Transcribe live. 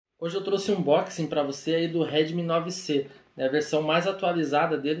Hoje eu trouxe um unboxing para você aí do Redmi 9C, né, a versão mais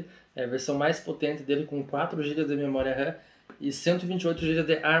atualizada dele, a versão mais potente dele com 4 GB de memória RAM e 128 GB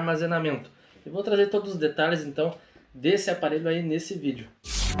de armazenamento. Eu vou trazer todos os detalhes então desse aparelho aí nesse vídeo.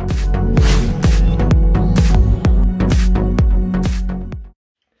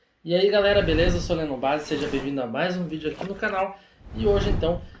 E aí galera, beleza? Eu sou o Leno Base, seja bem-vindo a mais um vídeo aqui no canal. E hoje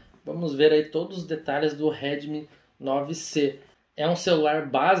então vamos ver aí todos os detalhes do Redmi 9C. É um celular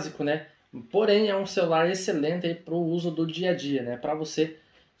básico, né? Porém é um celular excelente aí para o uso do dia a dia, né? Para você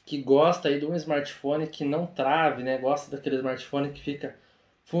que gosta aí de um smartphone que não trave, né? Gosta daquele smartphone que fica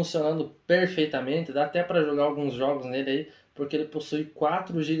funcionando perfeitamente, dá até para jogar alguns jogos nele aí, porque ele possui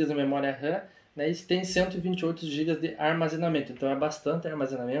 4 GB de memória RAM, né? E tem 128 GB de armazenamento. Então é bastante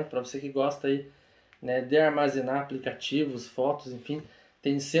armazenamento para você que gosta aí, né, de armazenar aplicativos, fotos, enfim,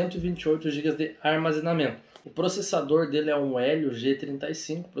 tem 128 GB de armazenamento. O processador dele é um Helio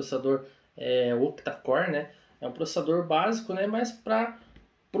G35, processador octa-core, né? É um processador básico, né? Mas para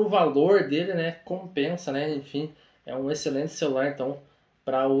o valor dele, né, compensa, né? Enfim, é um excelente celular então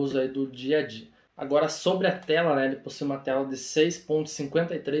para uso aí do dia a dia. Agora sobre a tela, né? Ele possui uma tela de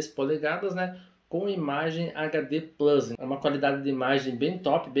 6.53 polegadas, né? Com imagem HD Plus. É uma qualidade de imagem bem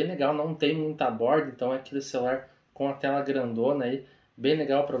top, bem legal, não tem muita borda, então é aquele celular com a tela grandona aí, bem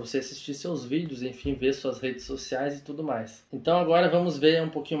legal para você assistir seus vídeos, enfim, ver suas redes sociais e tudo mais. Então agora vamos ver um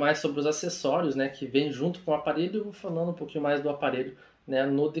pouquinho mais sobre os acessórios, né, que vem junto com o aparelho. Eu vou falando um pouquinho mais do aparelho, né,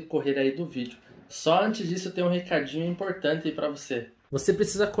 no decorrer aí do vídeo. Só antes disso eu tenho um recadinho importante aí para você. Você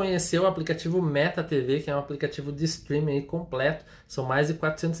precisa conhecer o aplicativo Meta TV, que é um aplicativo de streaming aí completo. São mais de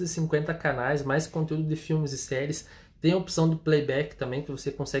 450 canais, mais conteúdo de filmes e séries. Tem a opção de playback também, que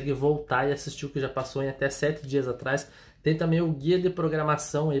você consegue voltar e assistir o que já passou em até 7 dias atrás. Tem também o guia de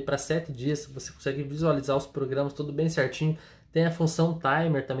programação aí para 7 dias, você consegue visualizar os programas tudo bem certinho. Tem a função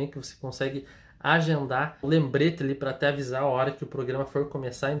timer também, que você consegue agendar o lembrete ali para até avisar a hora que o programa for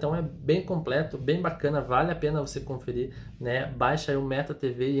começar. Então é bem completo, bem bacana, vale a pena você conferir, né? Baixa aí o Meta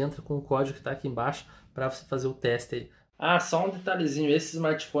TV e entra com o código que está aqui embaixo para você fazer o teste aí. Ah, só um detalhezinho, esse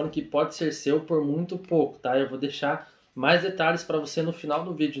smartphone que pode ser seu por muito pouco, tá? Eu vou deixar mais detalhes para você no final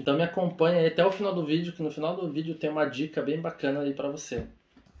do vídeo, então me acompanha aí até o final do vídeo, que no final do vídeo tem uma dica bem bacana aí para você.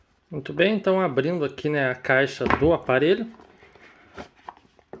 Muito bem, então abrindo aqui, né, a caixa do aparelho.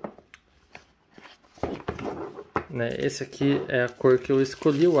 Né, esse aqui é a cor que eu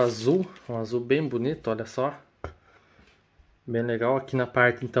escolhi, o azul, um azul bem bonito, olha só. Bem legal. Aqui na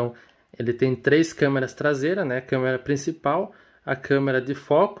parte, então, ele tem 3 câmeras traseiras, né? A câmera principal, a câmera de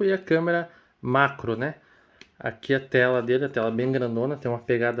foco e a câmera macro, né? Aqui a tela dele, a tela bem grandona, tem uma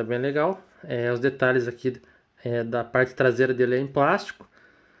pegada bem legal. Os detalhes aqui da parte traseira dele é em plástico.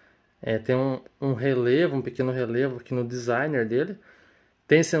 Tem um relevo, um pequeno relevo aqui no designer dele.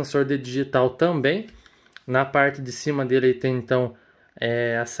 Tem sensor de digital também. Na parte de cima dele tem então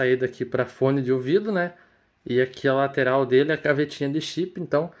a saída aqui para fone de ouvido, né? E aqui a lateral dele é a gavetinha de chip,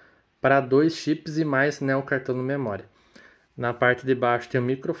 então para 2 chips e mais, né, o cartão de memória. Na parte de baixo tem o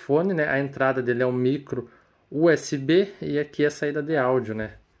microfone, né? A entrada dele é um micro USB e aqui a saída de áudio,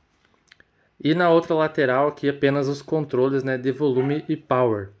 né? E na outra lateral aqui apenas os controles, né, de volume e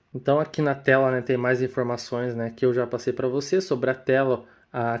power. Então aqui na tela, né, tem mais informações, né, que eu já passei para você sobre a tela,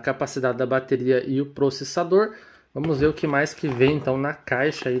 a capacidade da bateria e o processador. Vamos ver o que mais que vem então na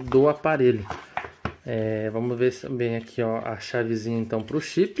caixa aí do aparelho. Vamos ver também aqui, ó, a chavezinha então para o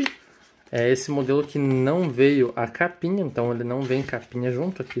chip. Esse modelo que não veio a capinha, então ele não vem capinha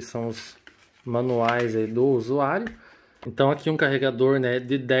junto. Aqui são os manuais aí do usuário. Então aqui um carregador, né,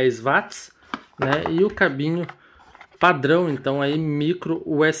 de 10 watts, né, e o cabinho padrão então aí micro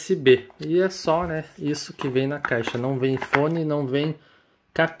USB. E é só, né, isso que vem na caixa. Não vem fone, não vem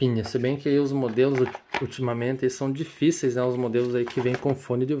capinha, se bem que aí os modelos ultimamente são difíceis, né, os modelos aí que vem com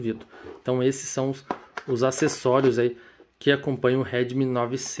fone de ouvido. Então esses são os acessórios aí que acompanham o Redmi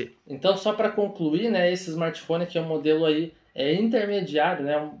 9C. Então só para concluir, né, esse smartphone aqui é um modelo aí intermediário,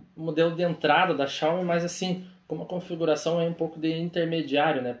 né, um modelo de entrada da Xiaomi, mas assim, com uma configuração aí um pouco de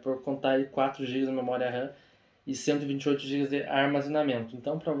intermediário, né, por contar aí 4 GB de memória RAM e 128 GB de armazenamento.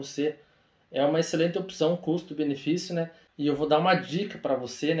 Então para você é uma excelente opção custo-benefício, né? E eu vou dar uma dica para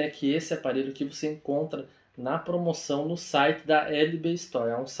você, né? Que esse aparelho que você encontra na promoção no site da LB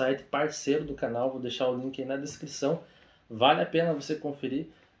Store. É um site parceiro do canal, vou deixar o link aí na descrição. Vale a pena você conferir,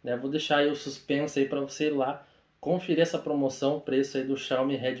 né? Vou deixar aí o suspense aí para você ir lá conferir essa promoção, preço aí do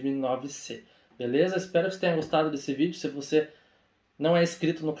Xiaomi Redmi 9C. Beleza? Espero que você tenha gostado desse vídeo. Se você não é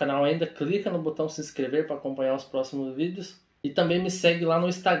inscrito no canal ainda, clica no botão se inscrever para acompanhar os próximos vídeos. E também me segue lá no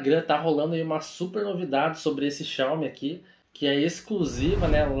Instagram, tá rolando aí uma super novidade sobre esse Xiaomi aqui. que é exclusiva,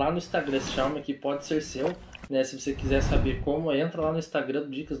 né, lá no Instagram Xiaomi, que pode ser seu, né? Se você quiser saber como, entra lá no Instagram do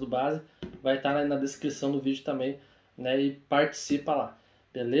Dicas do Base, vai estar na descrição do vídeo também, né, e participa lá.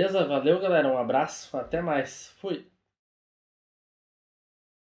 Beleza? Valeu, galera, um abraço, até mais. Fui!